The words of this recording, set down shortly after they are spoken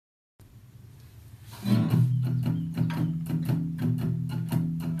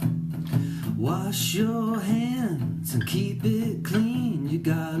Wash your hands and keep it clean. You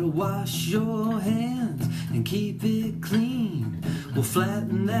gotta wash your hands and keep it clean. We'll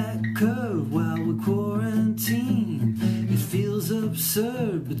flatten that curve while we quarantine. It feels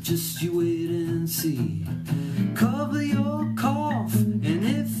absurd, but just you wait and see. Cover your cough, and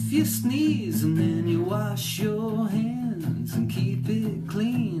if you sneeze, and then you wash your hands and keep it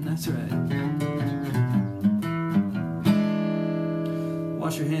clean. That's right.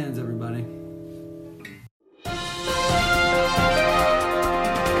 Wash your hands, everybody.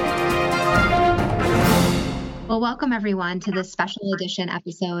 Well, welcome everyone to this special edition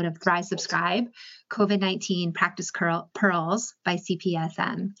episode of Thrive Subscribe, COVID-19 Practice Pearls by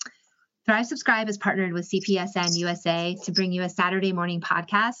CPSN. Thrive Subscribe is partnered with CPSN USA to bring you a Saturday morning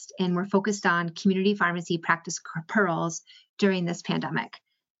podcast, and we're focused on community pharmacy practice pearls during this pandemic.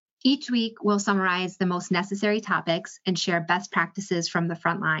 Each week, we'll summarize the most necessary topics and share best practices from the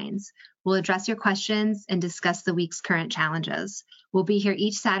front lines. We'll address your questions and discuss the week's current challenges. We'll be here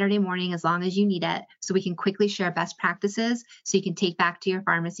each Saturday morning as long as you need it, so we can quickly share best practices so you can take back to your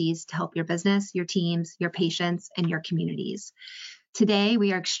pharmacies to help your business, your teams, your patients, and your communities. Today,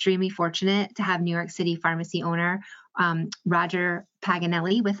 we are extremely fortunate to have New York City pharmacy owner Roger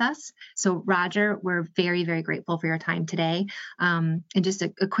Paganelli with us. So Roger, we're very, very grateful for your time today. And just a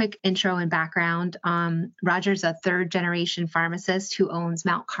quick intro and background. Roger's a third generation pharmacist who owns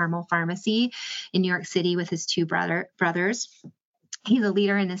Mount Carmel Pharmacy in New York City with his two brothers. He's a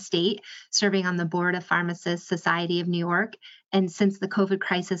leader in his state, serving on the board of Pharmacists Society of New York. And since the COVID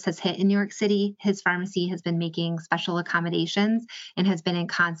crisis has hit in New York City, his pharmacy has been making special accommodations and has been in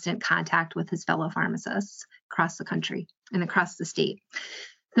constant contact with his fellow pharmacists across the country and across the state.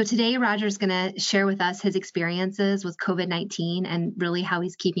 So today, Roger's going to share with us his experiences with COVID-19 and really how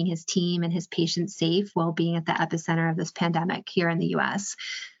he's keeping his team and his patients safe while being at the epicenter of this pandemic here in the U.S.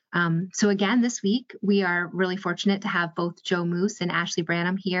 So again, this week, we are really fortunate to have both Joe Moose and Ashley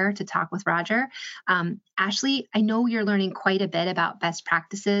Branham here to talk with Roger. Ashley, I know you're learning quite a bit about best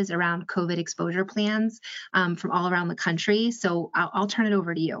practices around COVID exposure plans from all around the country. So I'll turn it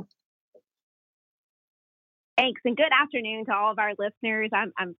over to you. Thanks, and good afternoon to all of our listeners.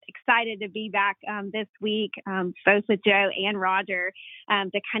 I'm excited to be back this week, both with Joe and Roger,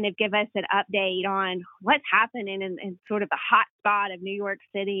 to kind of give us an update on what's happening in sort of the hot spot of New York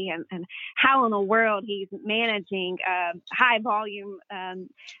City and how in the world he's managing high volume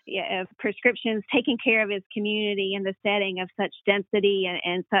of prescriptions, taking care of his community in the setting of such density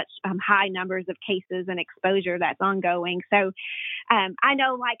and such high numbers of cases and exposure that's ongoing. So I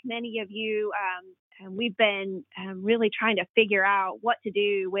know, like many of you, we've been really trying to figure out what to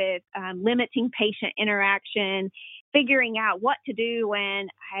do with limiting patient interaction, figuring out what to do when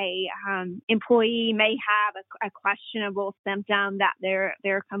a employee may have a questionable symptom that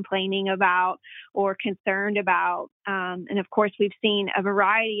they're complaining about or concerned about. And of course, we've seen a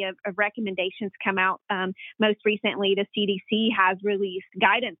variety of recommendations come out. Most recently, the CDC has released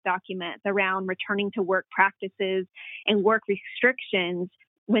guidance documents around returning to work practices and work restrictions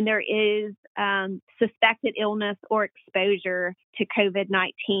when there is suspected illness or exposure to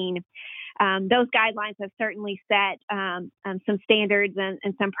COVID-19. Those guidelines have certainly set some standards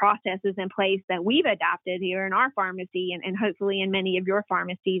and some processes in place that we've adopted here in our pharmacy and hopefully in many of your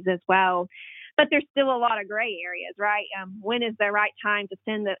pharmacies as well. But there's still a lot of gray areas, right? When is the right time to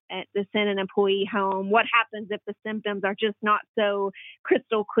send an employee home? What happens if the symptoms are just not so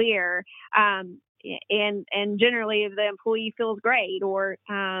crystal clear? And generally, if the employee feels great or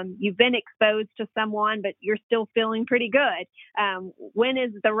you've been exposed to someone, but you're still feeling pretty good, when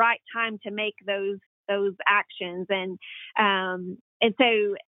is the right time to make those actions? And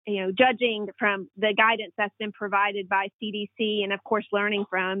so, judging from the guidance that's been provided by CDC and, of course, learning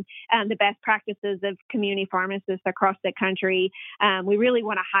from the best practices of community pharmacists across the country, we really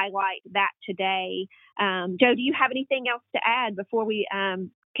want to highlight that today. Joe, do you have anything else to add before we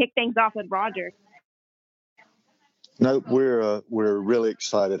kick things off with Roger? No, we're really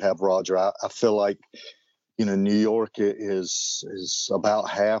excited to have Roger. I feel like, New York is about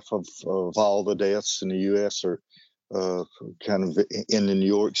half of all the deaths in the U.S. are kind of in the New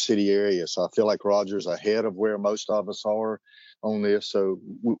York City area. So I feel like Roger's ahead of where most of us are on this. So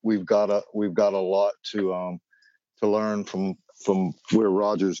we've got a lot to learn from where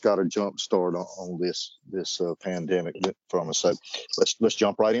Roger's got a jump start on this pandemic from us. So let's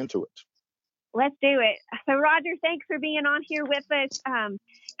jump right into it. Let's do it. So, Roger, thanks for being on here with us.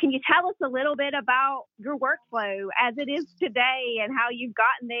 Can you tell us a little bit about your workflow as it is today and how you've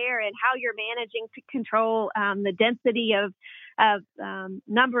gotten there and how you're managing to control the density of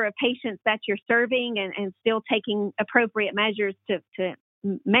number of patients that you're serving and still taking appropriate measures to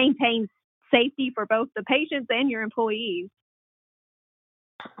maintain safety for both the patients and your employees.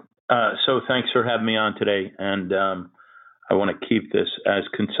 So thanks for having me on today. And I want to keep this as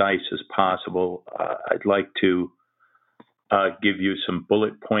concise as possible. I'd like to give you some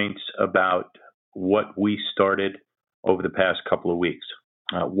bullet points about what we started over the past couple of weeks.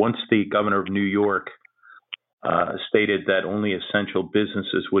 Once the governor of New York stated that only essential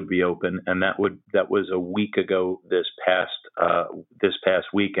businesses would be open, and that was a week ago this past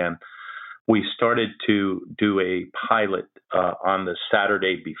weekend, we started to do a pilot on the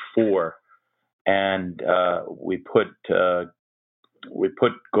Saturday before, and we put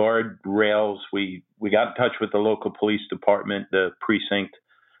guardrails. We got in touch with the local police department, the precinct.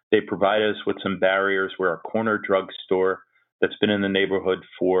 They provided us with some barriers. We're a corner drugstore that's been in the neighborhood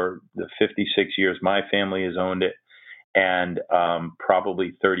for the 56 years my family has owned it, and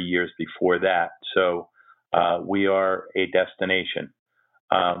probably 30 years before that. So we are a destination.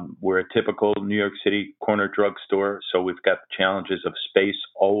 We're a typical New York City corner drugstore, so we've got challenges of space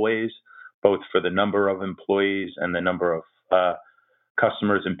always, both for the number of employees and the number of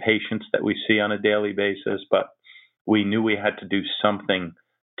customers and patients that we see on a daily basis. But we knew we had to do something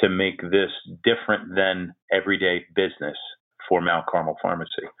to make this different than everyday business for Mount Carmel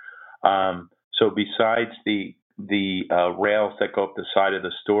Pharmacy. So besides the rails that go up the side of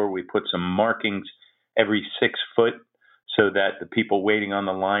the store, we put some markings every 6 foot so that the people waiting on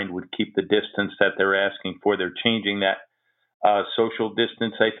the line would keep the distance that they're asking for. They're changing that social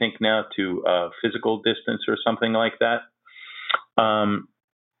distance, I think, now to physical distance or something like that.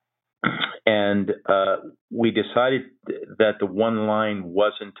 And we decided that the one line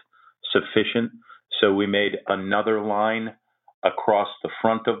wasn't sufficient, so we made another line across the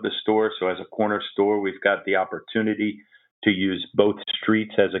front of the store. So as a corner store, we've got the opportunity to use both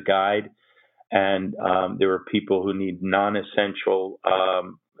streets as a guide. And there are people who need non-essential,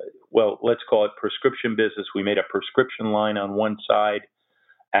 let's call it prescription business. We made a prescription line on one side,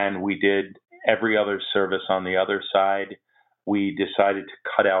 and we did every other service on the other side. We decided to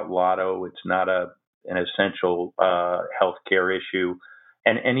cut out Lotto. It's not an essential healthcare issue,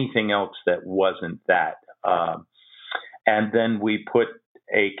 and anything else that wasn't that. And then we put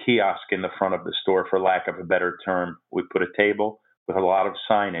a kiosk in the front of the store, for lack of a better term. We put a table with a lot of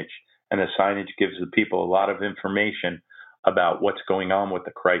signage, and the signage gives the people a lot of information about what's going on with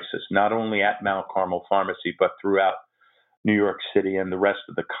the crisis, not only at Mount Carmel Pharmacy, but throughout New York City and the rest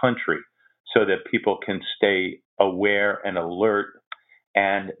of the country, so that people can stay aware and alert.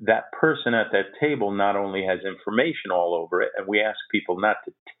 And that person at that table not only has information all over it, and we ask people not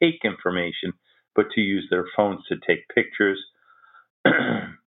to take information, but to use their phones to take pictures.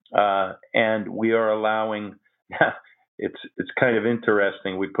 And we are allowing, it's kind of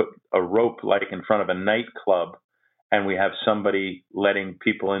interesting, we put a rope like in front of a nightclub, and we have somebody letting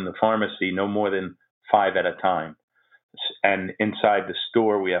people in the pharmacy no more than 5 at a time. And inside the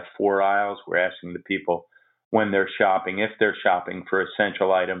store, we have 4 aisles. We're asking the people, when they're shopping, if they're shopping for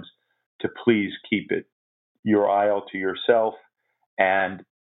essential items, to please keep your aisle to yourself. And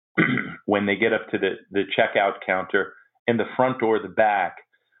when they get up to the checkout counter, in the front or the back,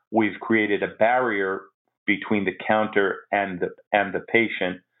 we've created a barrier between the counter and the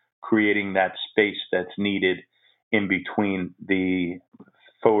patient, creating that space that's needed in between the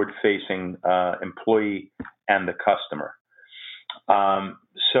forward-facing employee and the customer.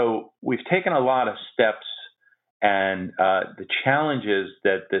 So we've taken a lot of steps, and the challenges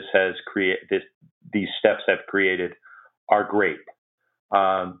that these steps have created are great.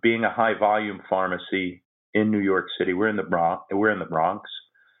 Being a high-volume pharmacy in New York City, we're in the Bronx,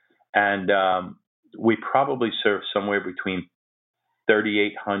 and we probably serve somewhere between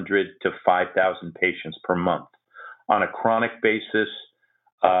 3,800 to 5,000 patients per month. On a chronic basis,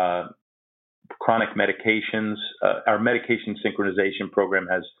 chronic medications, our medication synchronization program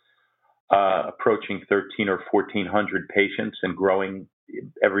has approaching 1,300 or 1,400 patients and growing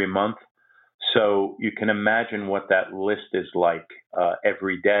every month. So you can imagine what that list is like.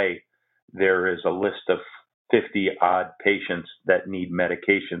 Every day, there is a list of 50-odd patients that need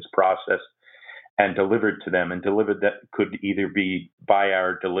medications processed and delivered to them, and delivered that could either be by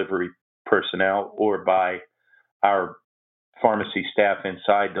our delivery personnel or by our pharmacy staff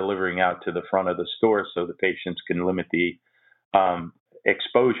inside delivering out to the front of the store so the patients can limit the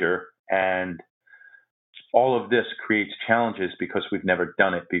exposure. And all of this creates challenges because we've never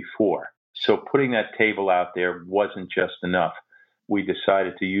done it before. So putting that table out there wasn't just enough. We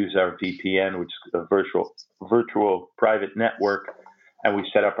decided to use our VPN, which is a virtual private network, and we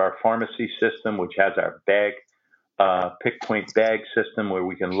set up our pharmacy system, which has our pick-point bag system where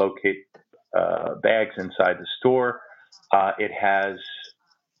we can locate bags inside the store. It has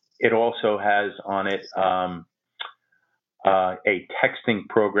it also has on it a texting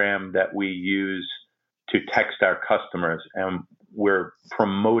program that we use to text our customers, and we're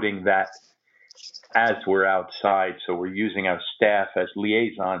promoting that as we're outside. So we're using our staff as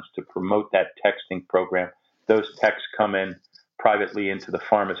liaisons to promote that texting program. Those texts come in privately into the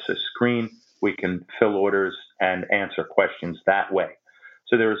pharmacist screen. We can fill orders and answer questions that way.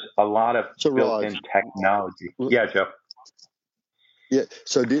 So there's a lot of built-in technology. Yeah, Joe. Yeah.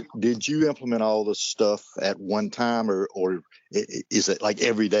 So did you implement all this stuff at one time, or is it like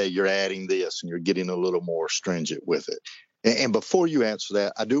every day you're adding this and you're getting a little more stringent with it? And before you answer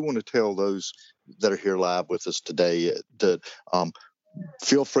that, I do want to tell those that are here live with us today that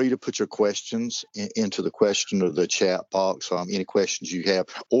feel free to put your questions into the question or the chat box, any questions you have,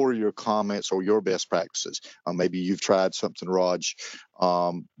 or your comments or your best practices. Maybe you've tried something Raj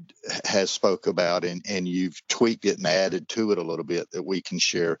has spoke about and you've tweaked it and added to it a little bit that we can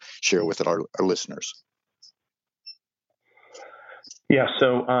share with our listeners. Yeah,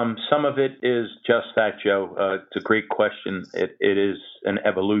 so some of it is just that, Joe. It's a great question. It is an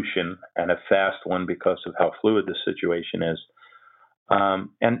evolution and a fast one because of how fluid the situation is.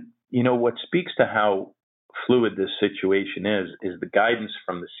 And, what speaks to how fluid this situation is the guidance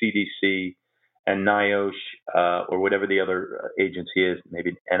from the CDC and NIOSH, or whatever the other agency is,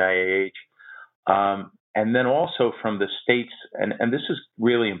 maybe NIAH, and then also from the states. And this is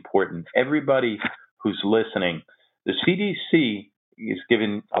really important. Everybody who's listening, the CDC is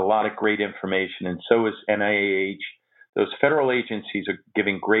giving a lot of great information, and so is NIAH. Those federal agencies are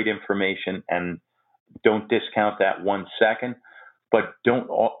giving great information, and don't discount that 1 second. But don't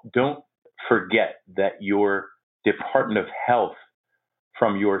forget that your Department of Health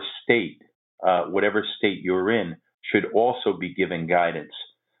from your state, whatever state you're in, should also be giving guidance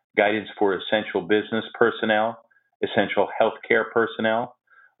for essential business personnel, essential healthcare personnel,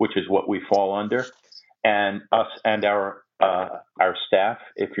 which is what we fall under, and us and our staff,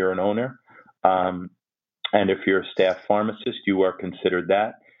 if you're an owner, and if you're a staff pharmacist, you are considered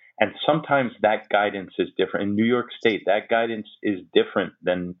that. And sometimes that guidance is different. In New York State, that guidance is different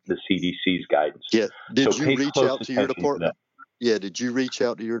than the CDC's guidance. Yeah. Did you reach out to your department? Yeah. Did you reach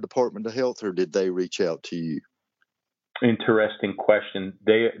out to your Department of Health, or did they reach out to you? Interesting question.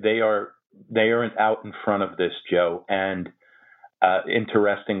 They aren't out in front of this, Joe. And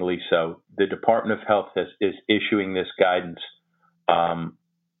interestingly so, the Department of Health is issuing this guidance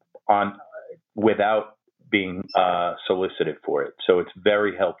without being solicited for it. So it's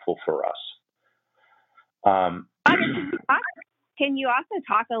very helpful for us. Can you also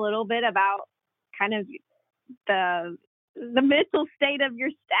talk a little bit about kind of the mental state of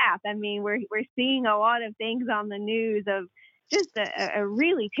your staff? I mean, we're seeing a lot of things on the news of just a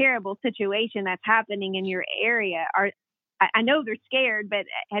really terrible situation that's happening in your area. I know they're scared, but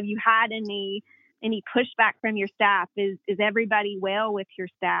have you had any pushback from your staff? Is everybody well with your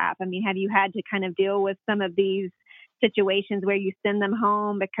staff? I mean, have you had to kind of deal with some of these situations where you send them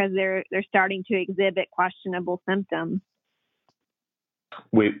home because they're starting to exhibit questionable symptoms?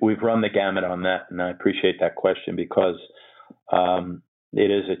 We've run the gamut on that, and I appreciate that question because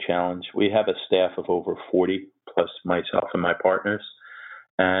it is a challenge. We have a staff of over 40, plus myself and my partners,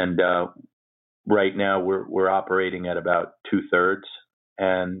 and right now we're operating at about 2/3,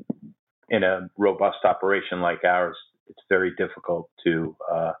 and in a robust operation like ours, it's very difficult to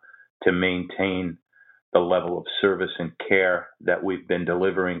maintain the level of service and care that we've been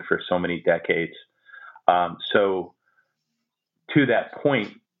delivering for so many decades. So to that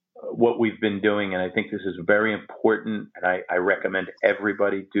point, what we've been doing, and I think this is very important, and I recommend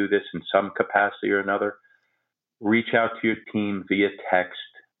everybody do this in some capacity or another, reach out to your team via text,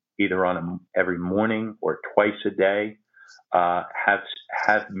 either every morning or twice a day.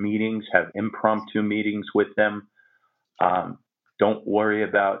 Have meetings, have impromptu meetings with them. Don't worry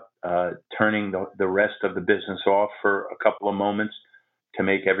about turning the rest of the business off for a couple of moments to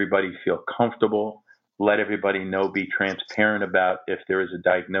make everybody feel comfortable. Let everybody know, be transparent about if there is a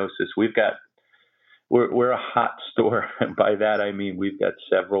diagnosis. We're a hot store, and by that I mean we've got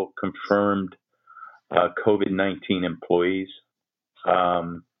several confirmed COVID-19 employees,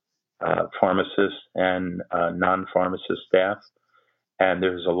 pharmacists and non-pharmacist staff, and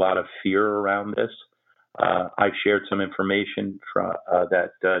there's a lot of fear around this. I shared some information that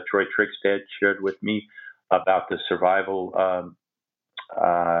Troy Trigstad shared with me about the survival.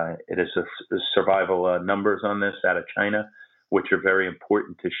 It is the survival numbers on this out of China, which are very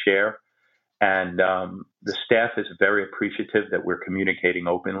important to share. And the staff is very appreciative that we're communicating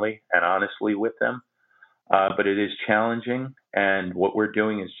openly and honestly with them. But it is challenging, and what we're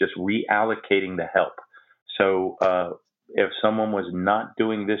doing is just reallocating the help. So if someone was not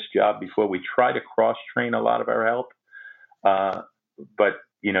doing this job before, we try to cross-train a lot of our help. But,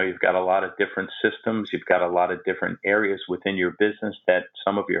 you've got a lot of different systems. You've got a lot of different areas within your business that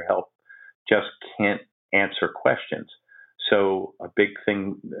some of your help just can't answer questions. So a big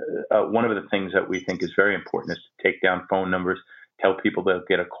thing, one of the things that we think is very important is to take down phone numbers, tell people they'll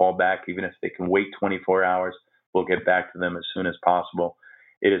get a call back, even if they can wait 24 hours, we'll get back to them as soon as possible.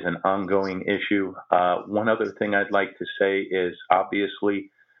 It is an ongoing issue. One other thing I'd like to say is obviously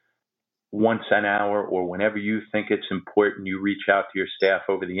once an hour or whenever you think it's important, you reach out to your staff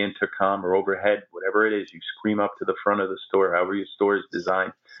over the intercom or overhead, whatever it is, you scream up to the front of the store, however your store is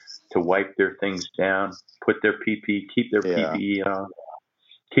designed, to wipe their things down, put their PPE, keep their PPE on,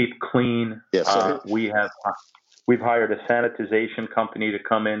 keep clean. Yes, we've hired a sanitization company to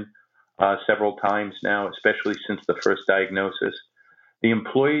come in several times now, especially since the first diagnosis. The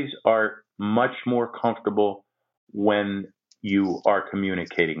employees are much more comfortable when you are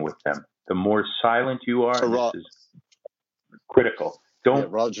communicating with them. The more silent you are, this is critical.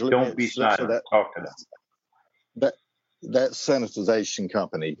 Don't be silent. Talk to them. That sanitization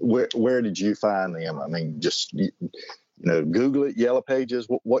company, where did you find them? I mean, just Google it, Yellow Pages.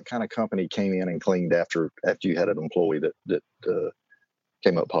 What kind of company came in and cleaned after you had an employee that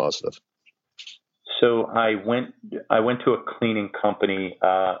came up positive? So I went to a cleaning company.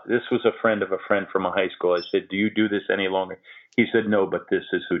 This was a friend of a friend from a high school. I said, "Do you do this any longer?" He said, "No, but this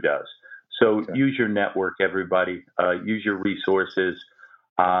is who does." So use your network, everybody. Use your resources.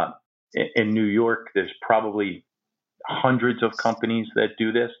 In New York, there's probably hundreds of companies that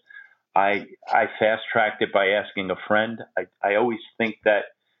do this. I fast-tracked it by asking a friend. I always think that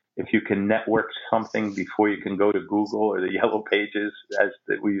if you can network something before you can go to Google or the Yellow Pages, as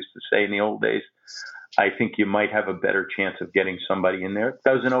we used to say in the old days, I think you might have a better chance of getting somebody in there. It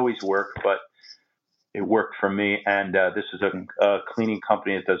doesn't always work, but it worked for me. And this is a cleaning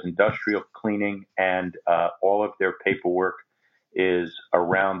company that does industrial cleaning, and all of their paperwork is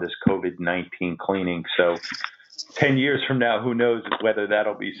around this COVID-19 cleaning. So 10 years from now, who knows whether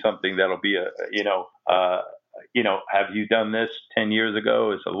that'll be something that'll be have you done this 10 years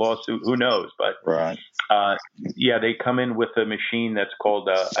ago? Is a lawsuit? Who knows? But right. They come in with a machine that's called,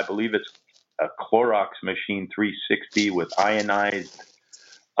 I believe it's a Clorox machine 360 with ionized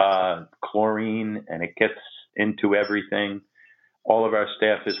chlorine, and it gets into everything. All of our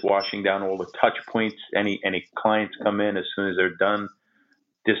staff is washing down all the touch points. Any clients come in, as soon as they're done,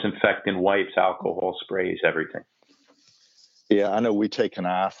 disinfectant wipes, alcohol sprays, everything. Yeah, I know we take an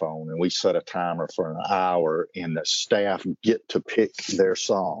iPhone and we set a timer for an hour, and the staff get to pick their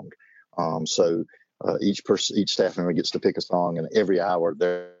song. So each staff member gets to pick a song, and every hour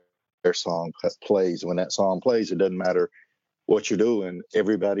their song plays. And when that song plays, it doesn't matter what you're doing,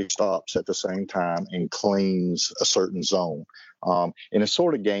 everybody stops at the same time and cleans a certain zone. And it's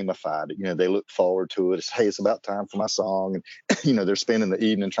sort of gamified. They look forward to it. It's about time for my song. And, they're spending the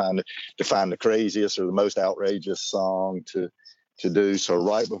evening trying to find the craziest or the most outrageous song to do. So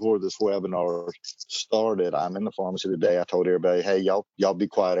right before this webinar started, I'm in the pharmacy today. I told everybody, hey, y'all be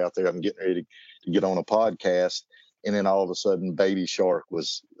quiet out there. I'm getting ready to get on a podcast. And then all of a sudden, Baby Shark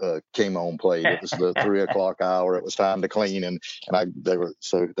came on played. It was the 3 o'clock hour. It was time to clean,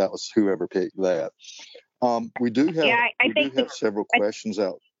 so that was whoever picked that. We do have several questions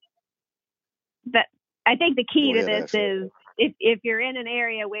out. I think the key to this is if you're in an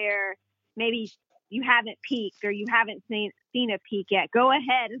area where maybe you haven't peaked or you haven't seen a peak yet, go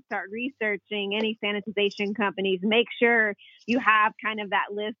ahead and start researching any sanitization companies. Make sure you have kind of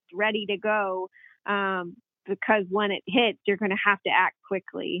that list ready to go. Because when it hits, you're going to have to act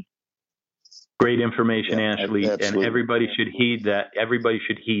quickly. Great information, Ashley, and everybody should heed that. Everybody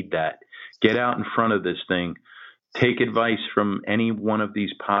should heed that. Get out in front of this thing. Take advice from any one of these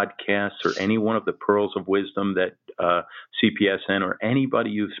podcasts or any one of the pearls of wisdom that CPSN or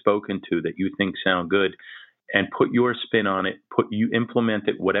anybody you've spoken to that you think sound good, and put your spin on it. Implement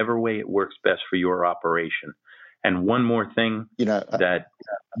it whatever way it works best for your operation. And one more thing that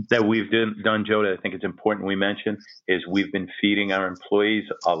we've done, Joe, that I think it's important we mention is we've been feeding our employees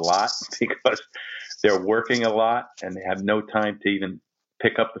a lot because they're working a lot and they have no time to even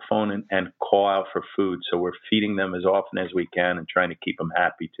pick up the phone and call out for food. So we're feeding them as often as we can and trying to keep them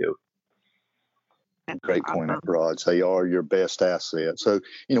happy too. Great point, Raj. They are your best asset. So,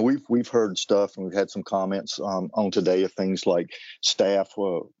 we've heard stuff and we've had some comments on today of things like staff.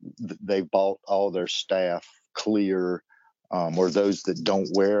 They've bought all their staff clear, or those that don't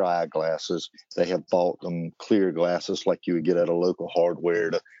wear eyeglasses, they have bought them clear glasses like you would get at a local hardware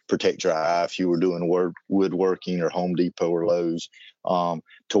to protect your eye if you were doing woodworking or Home Depot or Lowe's,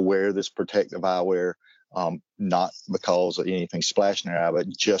 to wear this protective eyewear. not because of anything splashing their eye, but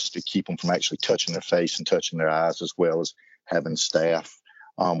just to keep them from actually touching their face and touching their eyes, as well as having staff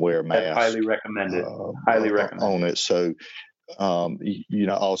wear masks. That's highly recommended. Highly recommended on it. So,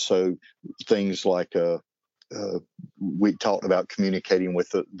 also things like we talked about communicating with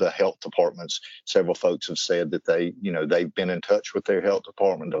the health departments. Several folks have said that they've been in touch with their health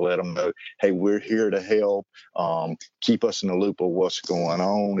department to let them know, hey, we're here to help. Keep us in the loop of what's going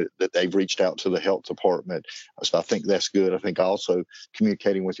on. That they've reached out to the health department. So I think that's good. I think also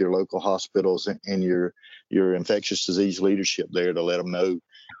communicating with your local hospitals and your infectious disease leadership there to let them know,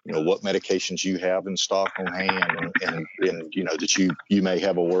 what medications you have in stock on hand, and that you may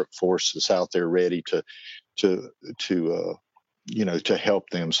have a workforce that's out there ready to help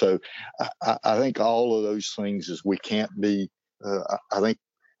them. So I think all of those things is we can't be. I think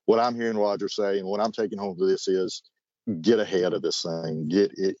what I'm hearing Roger say and what I'm taking home to this is get ahead of this thing.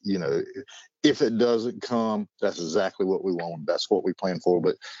 Get it. If it doesn't come, that's exactly what we want. That's what we plan for.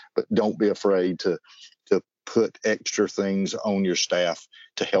 But don't be afraid to put extra things on your staff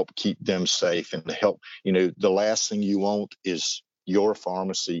to help keep them safe and to help. The last thing you want is your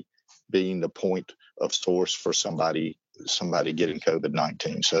pharmacy being the point of source for somebody getting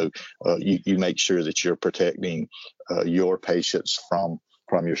COVID-19. So you make sure that you're protecting your patients from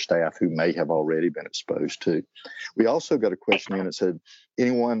your staff who may have already been exposed to. We also got a question in that said,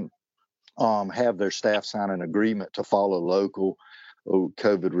 anyone have their staff sign an agreement to follow local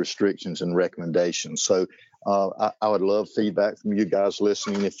COVID restrictions and recommendations? So I would love feedback from you guys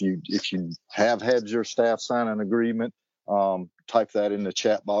listening. If you have had your staff sign an agreement, type that in the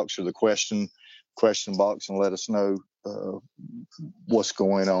chat box or the question box and let us know what's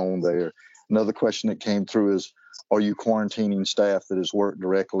going on there. Another question that came through is, are you quarantining staff that has worked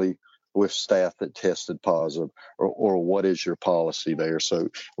directly with staff that tested positive, or what is your policy there? So,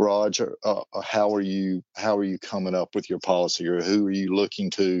 Roger, how are you coming up with your policy, or who are you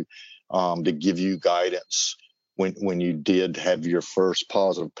looking to give you guidance when you did have your first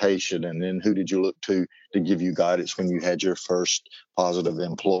positive patient, and then who did you look to give you guidance when you had your first positive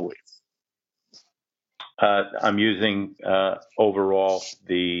employee? I'm using overall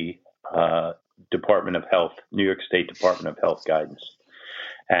the Department of Health, New York State Department of Health guidance,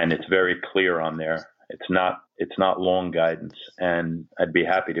 and it's very clear on there. It's not long guidance, and I'd be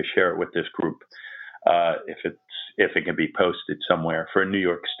happy to share it with this group if it can be posted somewhere for New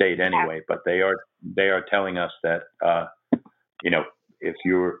York State anyway. But they are telling us that if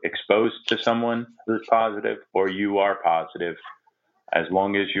you're exposed to someone who's positive or you are positive, as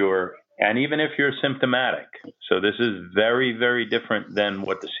long as and even if you're symptomatic. So this is very, very different than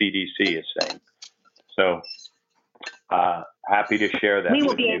what the CDC is saying. So happy to share that. We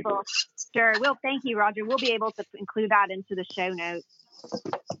will be able. Sure. Thank you, Roger. We'll be able to include that into the show notes.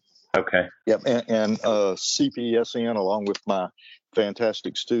 Okay. Yep. And CPSN, along with my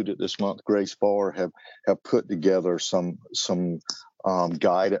fantastic student this month, Grace Barr, have put together some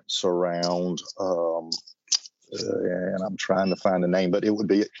guidance around. And I'm trying to find the name, but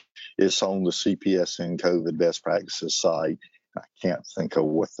it's on the CPSN COVID best practices site. I can't think of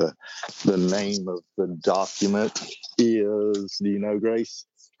what the name of the document is. Do you know, Grace?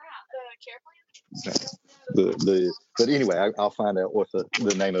 But anyway, I'll find out what the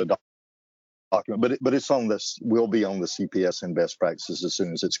name of the document. But it's on this. Will be on the CPSN best practices as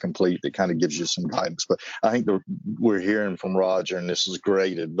soon as it's complete. It kind of gives you some guidance. But I think we're hearing from Roger, and this is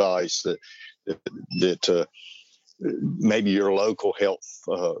great advice that maybe your local health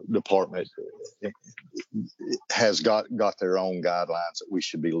department has got their own guidelines that we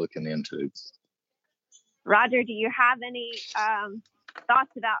should be looking into. Roger, do you have any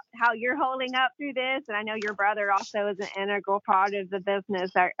thoughts about how you're holding up through this? And I know your brother also is an integral part of the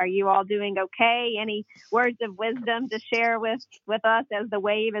business. Are you all doing okay? Any words of wisdom to share with us as the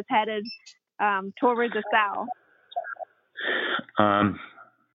wave is headed towards the south?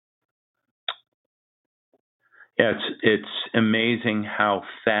 Yeah, it's amazing how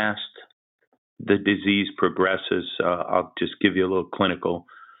fast the disease progresses. I'll just give you a little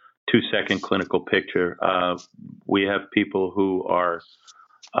 2-second clinical picture. We have people who are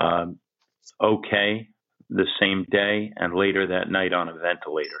okay the same day and later that night on a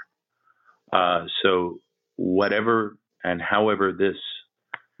ventilator. So whatever and however this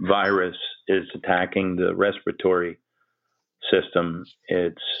virus is attacking the respiratory system,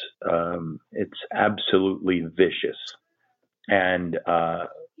 it's absolutely vicious. And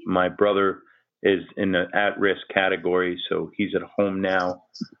my brother is in the at-risk category, so he's at home now.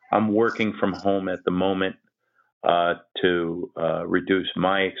 I'm working from home at the moment to reduce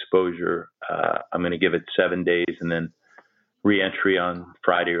my exposure. I'm going to give it 7 days and then re-entry on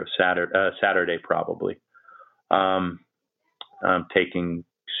Friday or Saturday probably. I'm taking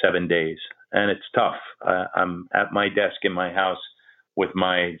 7 days, and it's tough. I'm at my desk in my house with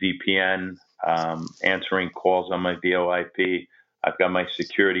my VPN, answering calls on my VoIP. I've got my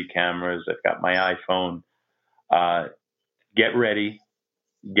security cameras. I've got my iPhone. Get ready,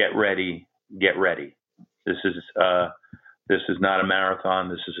 get ready, get ready. This is not a marathon.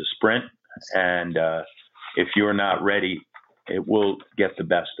 This is a sprint, and if you're not ready, it will get the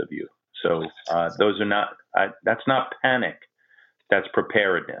best of you. So that's not panic. That's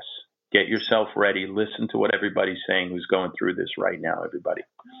preparedness. Get yourself ready. Listen to what everybody's saying who's going through this right now, everybody.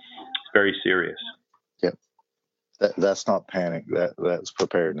 It's very serious. Yep. That's not panic. That's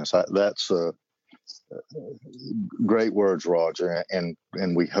preparedness. That's great words, Roger. And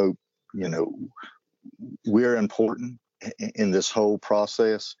we hope, we're important in this whole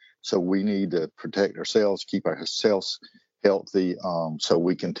process. So we need to protect ourselves, keep ourselves healthy, so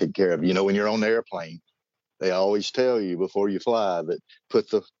we can take care of, when you're on the airplane, they always tell you before you fly that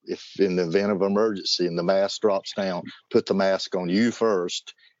if in the event of emergency and the mask drops down, put the mask on you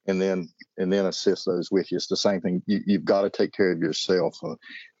first, and then assist those with you. It's the same thing. You've got to take care of yourself.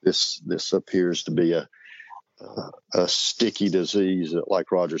 This appears to be a sticky disease that,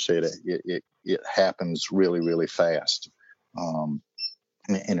 like Roger said, it happens really, really fast.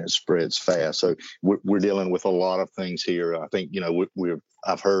 And it spreads fast. So we're dealing with a lot of things here. I think,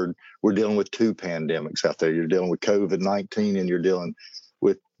 I've heard we're dealing with 2 pandemics out there. You're dealing with COVID-19 and you're dealing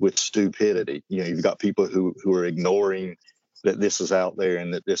with stupidity. You've got people who are ignoring that this is out there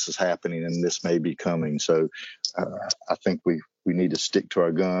and that this is happening and this may be coming. So I think we need to stick to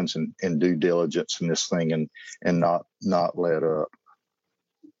our guns and due diligence in this thing and not let up.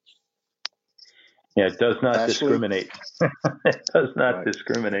 Yeah, it does not Ashley? discriminate. It does not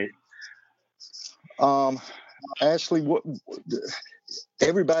discriminate. Ashley,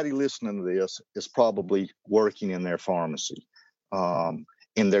 everybody listening to this is probably working in their pharmacy, and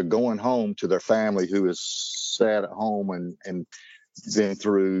they're going home to their family who is sat at home and been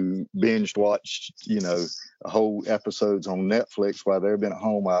through binge watched, whole episodes on Netflix while they've been at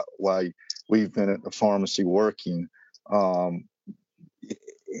home while we've been at the pharmacy working.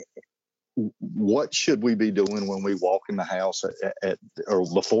 What should we be doing when we walk in the house or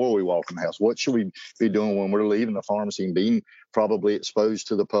before we walk in the house? What should we be doing when we're leaving the pharmacy and being probably exposed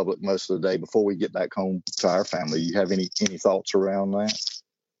to the public most of the day before we get back home to our family? You have any thoughts around that?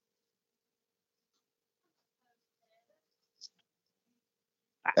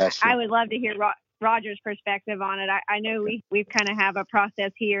 Ashley? I would love to hear Roger's perspective on it. I know we've kind of have a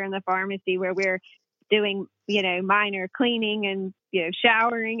process here in the pharmacy where we're doing, minor cleaning and,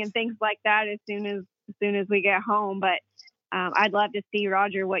 showering and things like that as soon as we get home. But I'd love to see,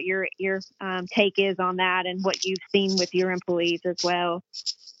 Roger, what your take is on that and what you've seen with your employees as well.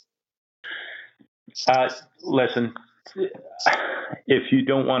 Listen, if you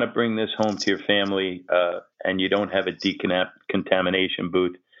don't want to bring this home to your family and you don't have a decontamination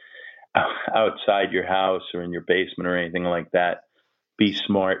booth outside your house or in your basement or anything like that, be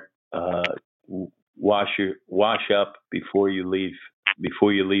smart. Wash up before you leave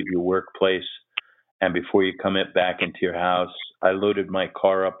your workplace and before you come back into your house. I loaded my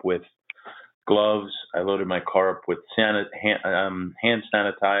car up with gloves. I loaded my car up with hand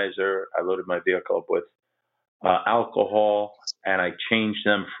sanitizer. I loaded my vehicle up with alcohol, and I change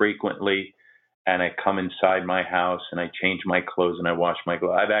them frequently. And I come inside my house and I change my clothes and I wash my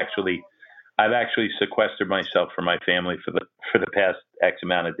gloves. I've actually sequestered myself from my family for the past X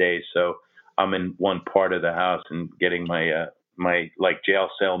amount of days. So I'm in one part of the house and getting my like jail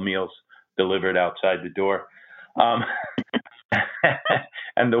cell meals delivered outside the door. And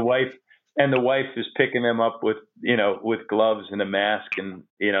the wife is picking them up with gloves and a mask and,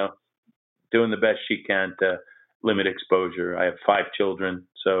 doing the best she can to limit exposure. I have 5 children.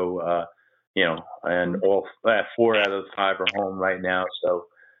 So, and all 4 out of the 5 are home right now. So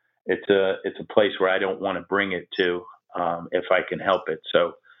it's a place where I don't want to bring it to, if I can help it.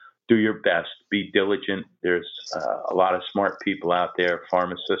 So do your best, be diligent. There's a lot of smart people out there.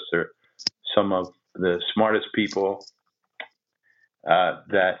 Pharmacists are some of the smartest people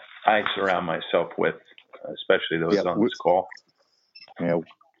that I surround myself with, especially those on this call. Yeah.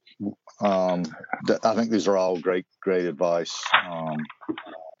 I think these are all great advice,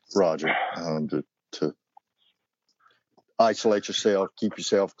 Roger, to isolate yourself, keep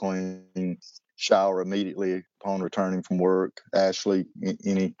yourself clean, shower immediately upon returning from work. Ashley,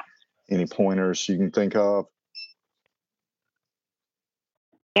 any pointers you can think of?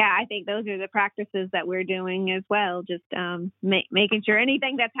 Yeah, I think those are the practices that we're doing as well. Just making sure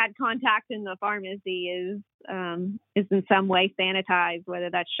anything that's had contact in the pharmacy is in some way sanitized, whether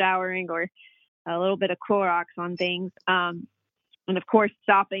that's showering or a little bit of Clorox on things. And of course,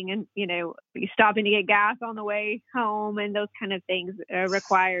 stopping to get gas on the way home, and those kind of things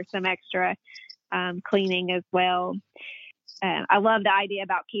require some extra cleaning as well. I love the idea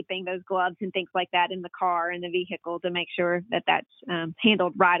about keeping those gloves and things like that in the car and the vehicle to make sure that that's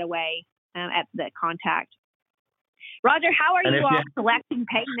handled right away at the contact. Roger, how are you all collecting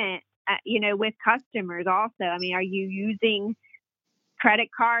payment, with customers also? I mean, are you using credit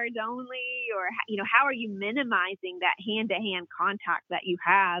cards only, or, how are you minimizing that hand-to-hand contact that you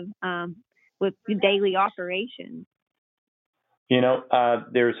have with daily operations?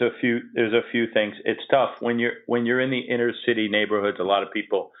 There's a few things. It's tough when you're in the inner city neighborhoods. A lot of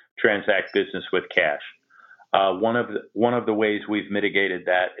people transact business with cash. One of the ways we've mitigated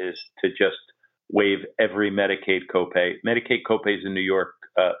that is to just waive every Medicaid copay. Medicaid copays in New York,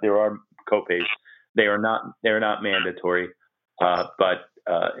 there are copays. They are not mandatory, but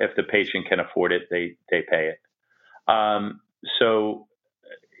if the patient can afford it, they pay it. So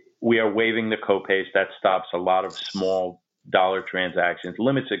we are waiving the copays. That stops a lot of small dollar transactions,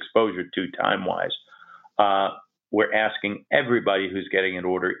 limits exposure to time-wise. We're asking everybody who's getting an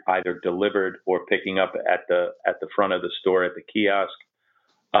order either delivered or picking up at the front of the store at the kiosk.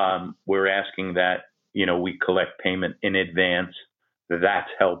 We're asking that we collect payment in advance.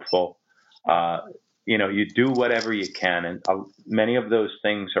 That's helpful. You do whatever you can, and many of those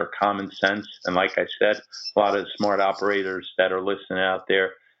things are common sense. And like I said, a lot of smart operators that are listening out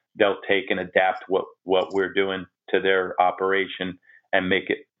there, they'll take and adapt what we're doing to their operation and make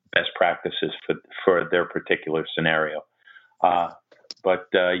it best practices for their particular scenario.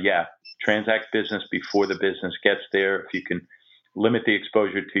 Transact business before the business gets there. If you can limit the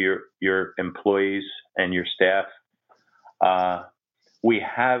exposure to your employees and your staff.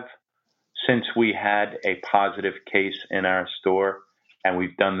 Since we had a positive case in our store and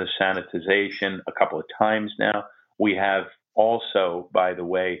we've done the sanitization a couple of times now, we have also, by the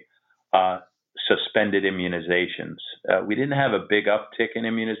way, suspended immunizations. We didn't have a big uptick in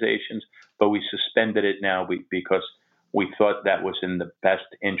immunizations, but we suspended it now because we thought that was in the best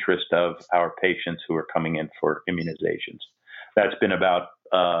interest of our patients who are coming in for immunizations. That's been about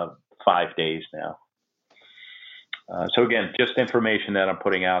 5 days now. So again, just information that I'm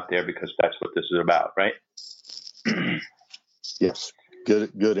putting out there because that's what this is about, right? Yes,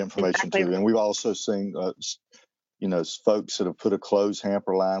 good information Exactly. too. And we've also seen, folks that have put a clothes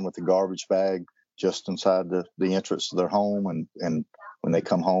hamper line with a garbage bag just inside the entrance of their home, and when they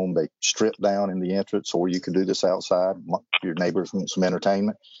come home, they strip down in the entrance, or you can do this outside. Your neighbors want some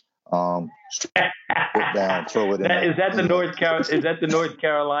entertainment. Strip down, throw it in. Is that the North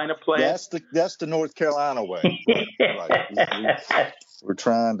Carolina plan? That's the North Carolina way. Right. We're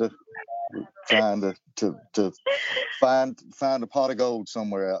trying to find a pot of gold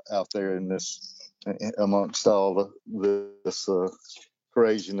somewhere out there in this, amongst all this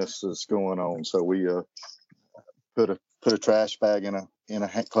craziness that's going on. So we put a trash bag in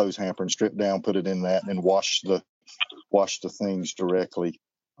a clothes hamper and strip down, put it in that, and wash the things directly.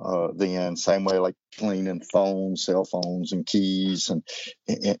 Then same way like cleaning phones, cell phones, and keys, and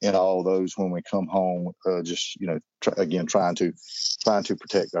all those when we come home. Just trying to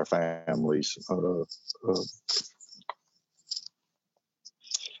protect our families.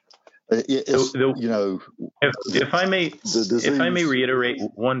 If I may reiterate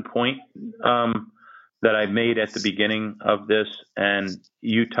one point that I made at the beginning of this, and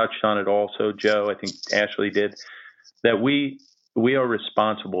you touched on it also, Joe. I think Ashley did. That we are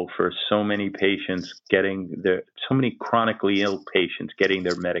responsible for so many patients so many chronically ill patients getting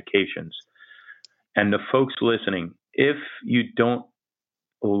their medications. And the folks listening, if you don't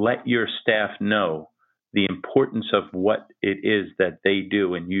let your staff know the importance of what it is that they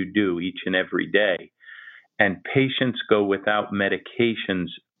do and you do each and every day, and patients go without medications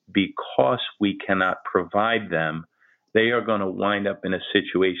because we cannot provide them, they are going to wind up in a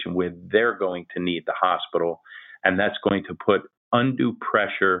situation where they're going to need the hospital, and that's going to put undue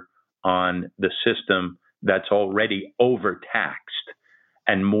pressure on the system that's already overtaxed,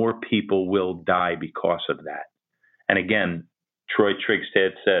 and more people will die because of that. And again, Troy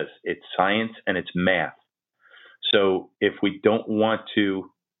Trigstad says it's science and it's math. So if we don't want to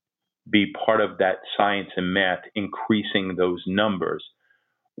be part of that science and math, increasing those numbers,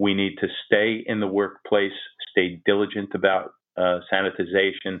 we need to stay in the workplace, stay diligent about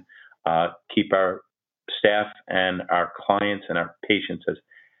sanitization, keep our staff and our clients and our patients as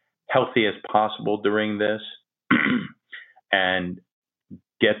healthy as possible during this, and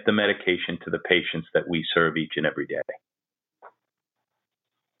get the medication to the patients that we serve each and every day.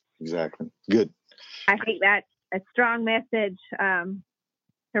 Exactly. Good. I think that's a strong message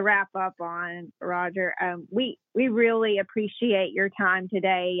to wrap up on, Roger. We really appreciate your time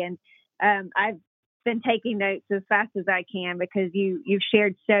today, and I've been taking notes as fast as I can because you've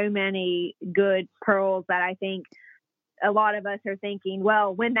shared so many good pearls that I think a lot of us are thinking,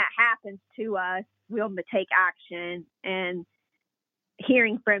 well, when that happens to us, we'll take action. And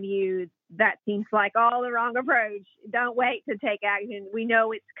hearing from you, that seems like all the wrong approach. Don't wait to take action. We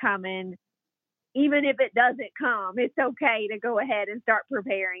know it's coming. Even if it doesn't come, it's okay to go ahead and start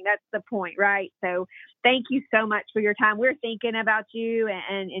preparing. That's the point, right? So thank you so much for your time. We're thinking about you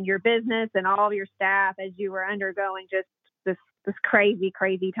and your business and all of your staff as you were undergoing just this crazy,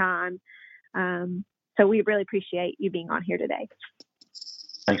 crazy time. So we really appreciate you being on here today.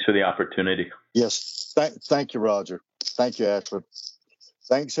 Thanks for the opportunity. Yes. Thank you, Roger. Thank you, Ashley.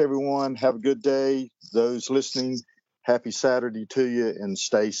 Thanks, everyone. Have a good day. Those listening, happy Saturday to you, and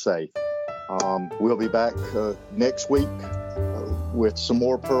stay safe. We'll be back next week with some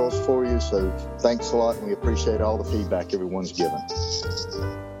more pearls for you. So thanks a lot, and we appreciate all the feedback everyone's given.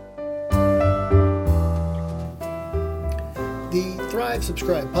 The Thrive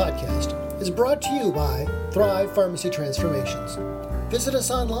Subscribe podcast is brought to you by Thrive Pharmacy Transformations. Visit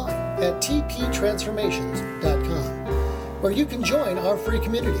us online at tptransformations.com, where you can join our free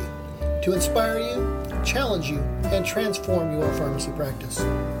community to inspire you, challenge you, and transform your pharmacy practice.